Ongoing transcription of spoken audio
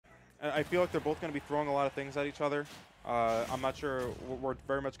I feel like they're both going to be throwing a lot of things at each other. I'm not sure. We're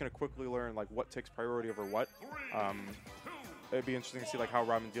very much going to quickly learn like what takes priority over what. It'd be interesting to see like how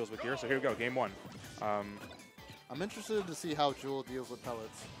Robin deals with gear. So here we go, game one. I'm interested to see how Jewel deals with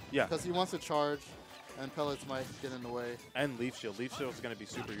pellets. Yeah. Because he wants to charge, and pellets might get in the way. And Leaf Shield. Leaf Shield is going to be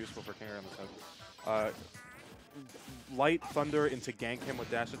super useful for Kingarc on this side. Light Thunder into gank him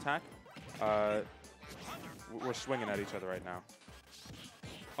with dash attack. We're swinging at each other right now.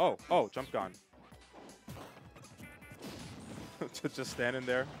 Oh, jump gone. Just standing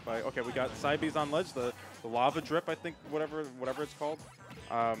there. Okay, we got side B's on ledge. The lava drip, I think, whatever it's called.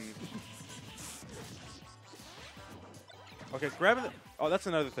 Okay, grabbing the... Oh, that's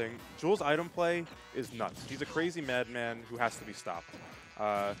another thing. Jewel's item play is nuts. He's a crazy madman who has to be stopped.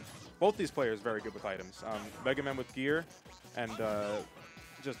 Both these players very good with items. Megaman with gear, and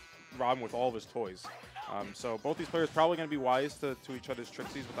just Robin with all of his toys. So both these players probably going to be wise to each other's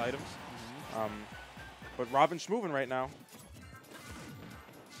tricksies with items. But Robin's moving right now.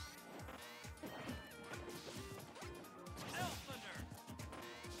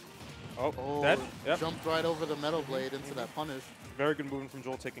 Oh, dead? Yep. Jumped right over the Metal Blade into that punish. Very good movement from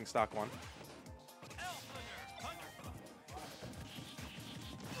Jewel, taking stock one.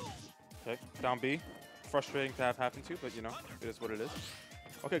 Okay, down B. Frustrating to have happen to, but you know, it is what it is.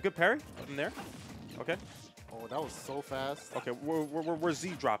 Okay, good parry from there. Okay. Oh, that was so fast. Okay, we're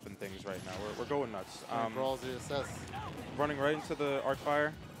Z dropping things right now. We're going nuts. Brawl ZSS. Running right into the arc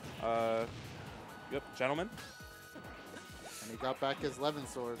fire. Yep, gentleman. And he got back his Levin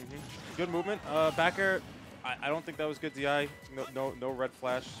sword. Good movement. Back air. I don't think that was good DI. No red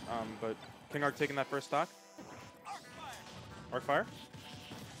flash. But Kingarc taking that first stock. Arc fire.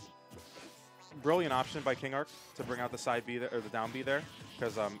 Brilliant option by Kingarc to bring out the side B there, or the down B there,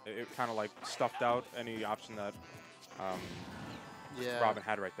 because it kind of like stuffed out any option that Robin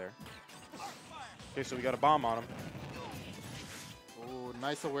had right there. Okay, so we got a bomb on him. Oh,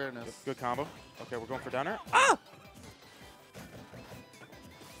 nice awareness. Good combo. Okay, we're going for down air. Ah!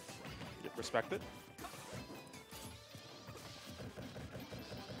 Yep, respect it.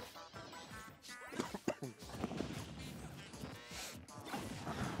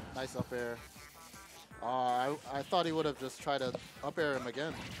 Nice up air. I thought he would have just tried to up air him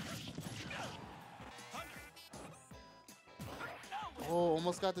again. Oh,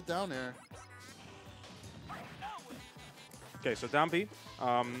 almost got the down air. Okay, so down B.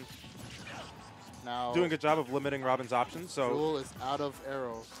 Now Doing a good job of limiting Robin's options. So Jewel is out of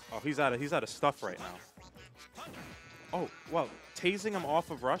arrow. Oh, he's out of stuff right now. Oh, well, tasing him off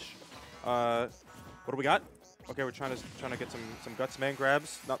of rush. What do we got? Okay, we're trying to get some guts man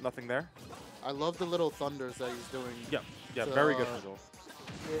grabs. Nothing there. I love the little thunders that he's doing. Yeah, very good for Joel.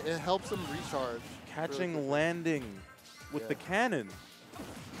 It helps him recharge. Catching, really landing with the cannon.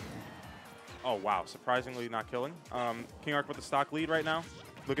 Oh wow, surprisingly not killing. Kingarc with the stock lead right now,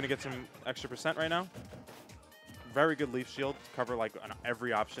 looking to get some extra % right now. Very good leaf shield to cover like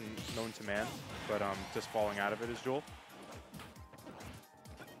every option known to man, but just falling out of it is Jewel.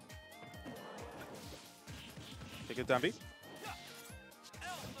 Take it down B.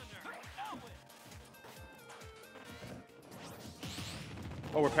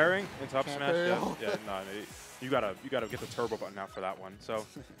 Oh, we're parrying into up smash. Yeah, no, you gotta get the turbo button out for that one. So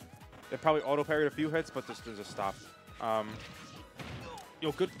it probably auto parried a few hits, but just stopped.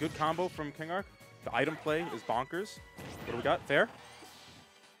 Yo, good combo from Kingarc. The item play is bonkers. What do we got? Fair.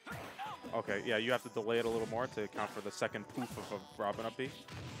 Okay, yeah, you have to delay it a little more to account for the second poof of Robin up B.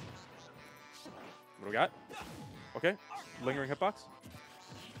 What do we got? Okay, lingering hitbox.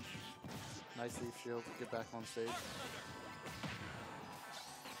 Nice leaf shield to get back on stage.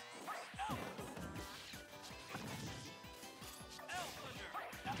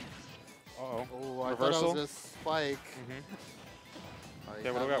 Uh-oh. Oh, I Reversal. thought that was just spike.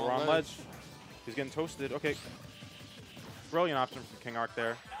 Okay, what do we got? We're on ledge. He's getting toasted. Okay. Brilliant option from Kingarc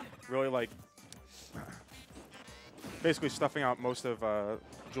there. Really, like, basically stuffing out most of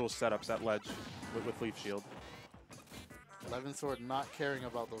Jewel's setups at ledge with leaf shield. Levin sword not caring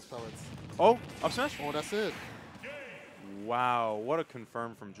about those pellets. Oh, up smash? Oh, that's it. Wow, what a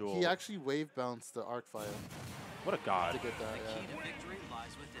confirm from Jewel. He actually wave bounced the arc fire. What a god. To get that,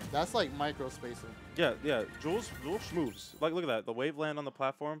 That's like micro spacing. Yeah. Jewel moves. Like, look at that. The wave land on the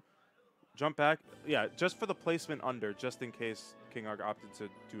platform. Jump back. Yeah, just for the placement under, just in case Kingarc opted to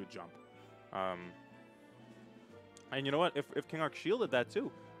do a jump. And you know what? If Kingarc shielded that too,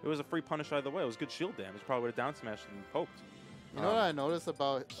 it was a free punish either way. It was good shield damage. Probably would have down smashed and poked. You know what I noticed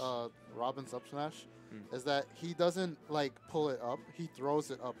about Robin's up smash? Is that he doesn't like pull it up. He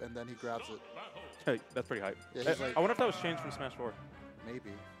throws it up and then he grabs it. Hey, that's pretty hype. Yeah, I wonder if that was changed from Smash 4. Maybe.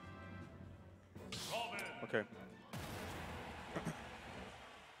 Okay.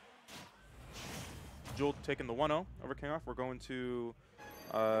 Jewel taking the 1-0 over Kingarc. We're going to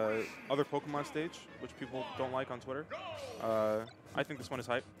other Pokemon stage, which people don't like on Twitter. I think this one is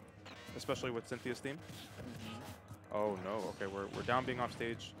hype, especially with Cynthia's theme. Oh no, okay, we're down being off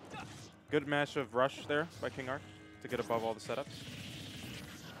stage. Good match of Rush there by Kingarc to get above all the setups.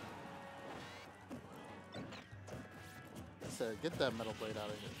 Get that Metal Blade out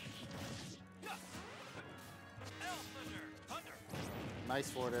of here. Nice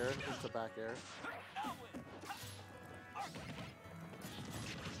forward air into back air.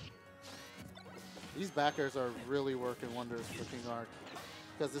 These back airs are really working wonders for Kingarc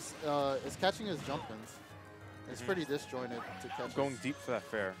because it's catching his jump ins. It's pretty disjointed to catch. Going deep for that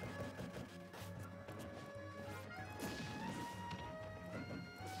fair.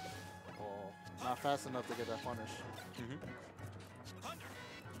 Oh, not fast enough to get that punish.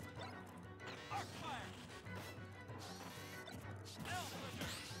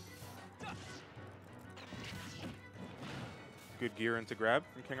 Good gear into grab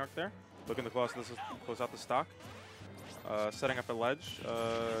from Kingarc there. Looking to close out the stock. Setting up a ledge.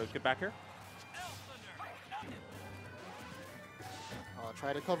 Get back here.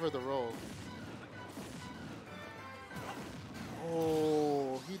 Try to cover the roll.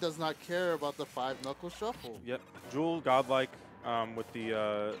 Oh, he does not care about the 5-knuckle shuffle. Yep. Jewel godlike with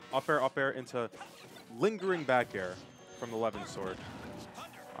the up air into lingering back air from the Levin sword.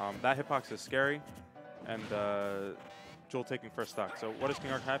 That hitbox is scary, and Jewel taking first stock. So what does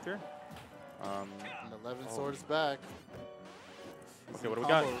Kingarc have here? And the Levin sword is back. Okay, what do we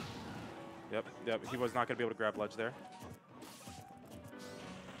got? Yep, he was not going to be able to grab ledge there.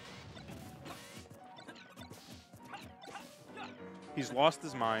 He's lost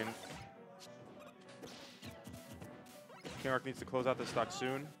his mind. Kingarc needs to close out this stock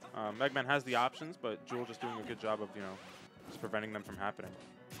soon. Megaman has the options, but Jewel just doing a good job of, just preventing them from happening.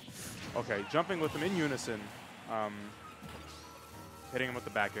 Okay, jumping with them in unison. Hitting him with the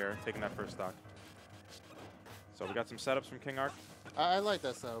back air, taking that first stock. So we got some setups from Kingarc. I like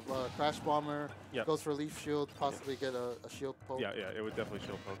that setup. Crash Bomber goes for Leaf Shield, possibly get a shield poke. Yeah, it would definitely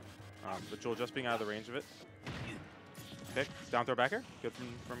shield poke. But Jewel just being out of the range of it. Okay, down throw back air. Good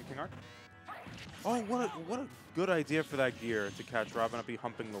from Kingarc. Oh, what a good idea for that gear to catch Robin up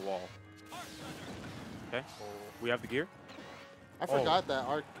humping the wall. Okay, we have the gear. I forgot that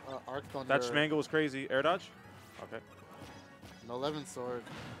Arc Thunder. That Schmangle was crazy. Air dodge. Okay. No Levin sword,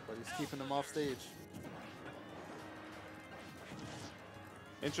 but he's keeping him off stage.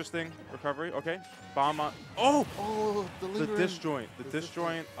 Interesting recovery. Okay. Bomb on. Oh! The disjoint. The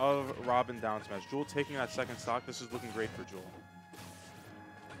disjoint of Robin down smash. Jewel taking that second stock. This is looking great for Jewel.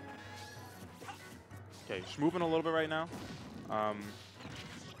 Okay, moving a little bit right now.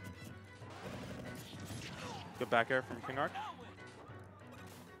 Good back air from Kingarc.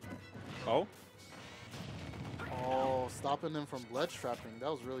 Oh. Oh, stopping him from ledge trapping. That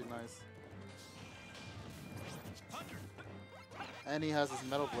was really nice. And he has his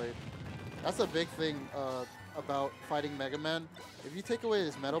Metal Blade. That's a big thing about fighting Megaman. If you take away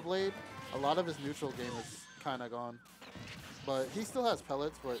his Metal Blade, a lot of his neutral game is kind of gone. But he still has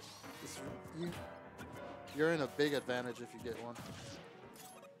pellets, but you're in a big advantage if you get one.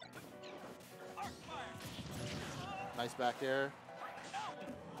 Nice back air.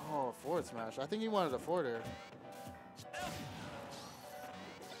 Oh, forward smash. I think he wanted a forward air.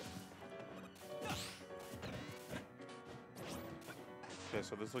 Okay,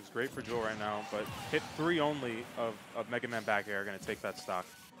 so this looks great for Jewel right now, but hit 3 only of Mega Man back air are going to take that stock.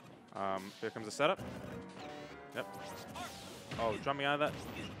 Here comes the setup. Yep. Oh, jumping out of that.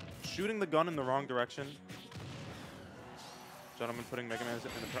 Shooting the gun in the wrong direction. Gentleman putting Mega Man in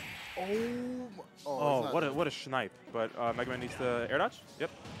the... Oh, what a snipe. But Mega Man needs to air dodge. Yep.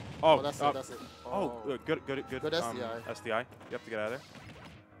 Oh, that's it. Good SDI. SDI. You have to get out of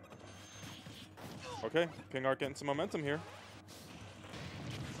there. Okay, Kingarc getting some momentum here.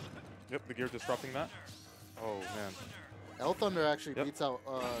 Yep, the gear disrupting that. Oh, man. L Thunder actually beats out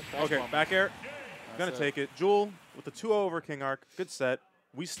Crash Okay, Bomber. back air. Gonna take it. Jewel with the 2-0 over Kingarc. Good set.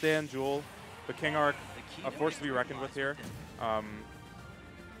 We stand Jewel. But Kingarc, a force to be reckoned with here.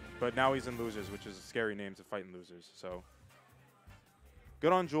 But now he's in losers, which is a scary name to fight in losers. So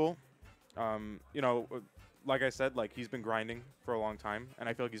good on Jewel. Like I said, he's been grinding for a long time, and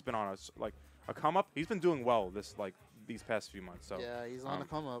I feel like he's been on a come up. He's been doing well these past few months. So yeah, he's on a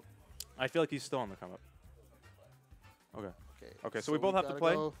come up. I feel like he's still on the come up. Okay. So we both have to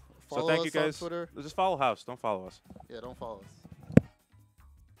play. So Follow thank you us on guys. Twitter. Just follow House. Don't follow us. Yeah, don't follow us.